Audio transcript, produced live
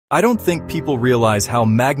I don't think people realize how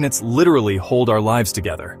magnets literally hold our lives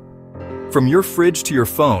together. From your fridge to your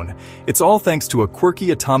phone, it's all thanks to a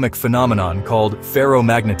quirky atomic phenomenon called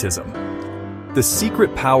ferromagnetism. The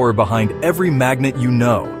secret power behind every magnet you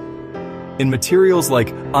know. In materials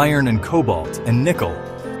like iron and cobalt and nickel,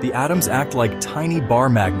 the atoms act like tiny bar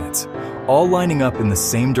magnets, all lining up in the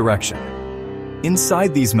same direction.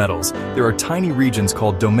 Inside these metals, there are tiny regions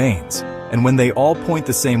called domains, and when they all point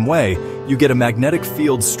the same way, you get a magnetic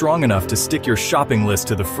field strong enough to stick your shopping list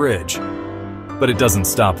to the fridge. But it doesn't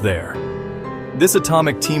stop there. This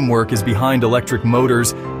atomic teamwork is behind electric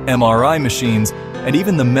motors, MRI machines, and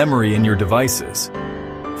even the memory in your devices.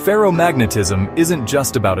 Ferromagnetism isn't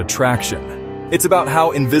just about attraction. It's about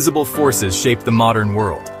how invisible forces shape the modern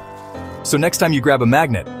world. So next time you grab a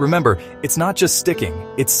magnet, remember, it's not just sticking,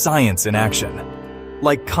 it's science in action.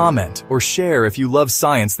 Like, comment, or share if you love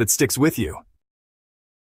science that sticks with you.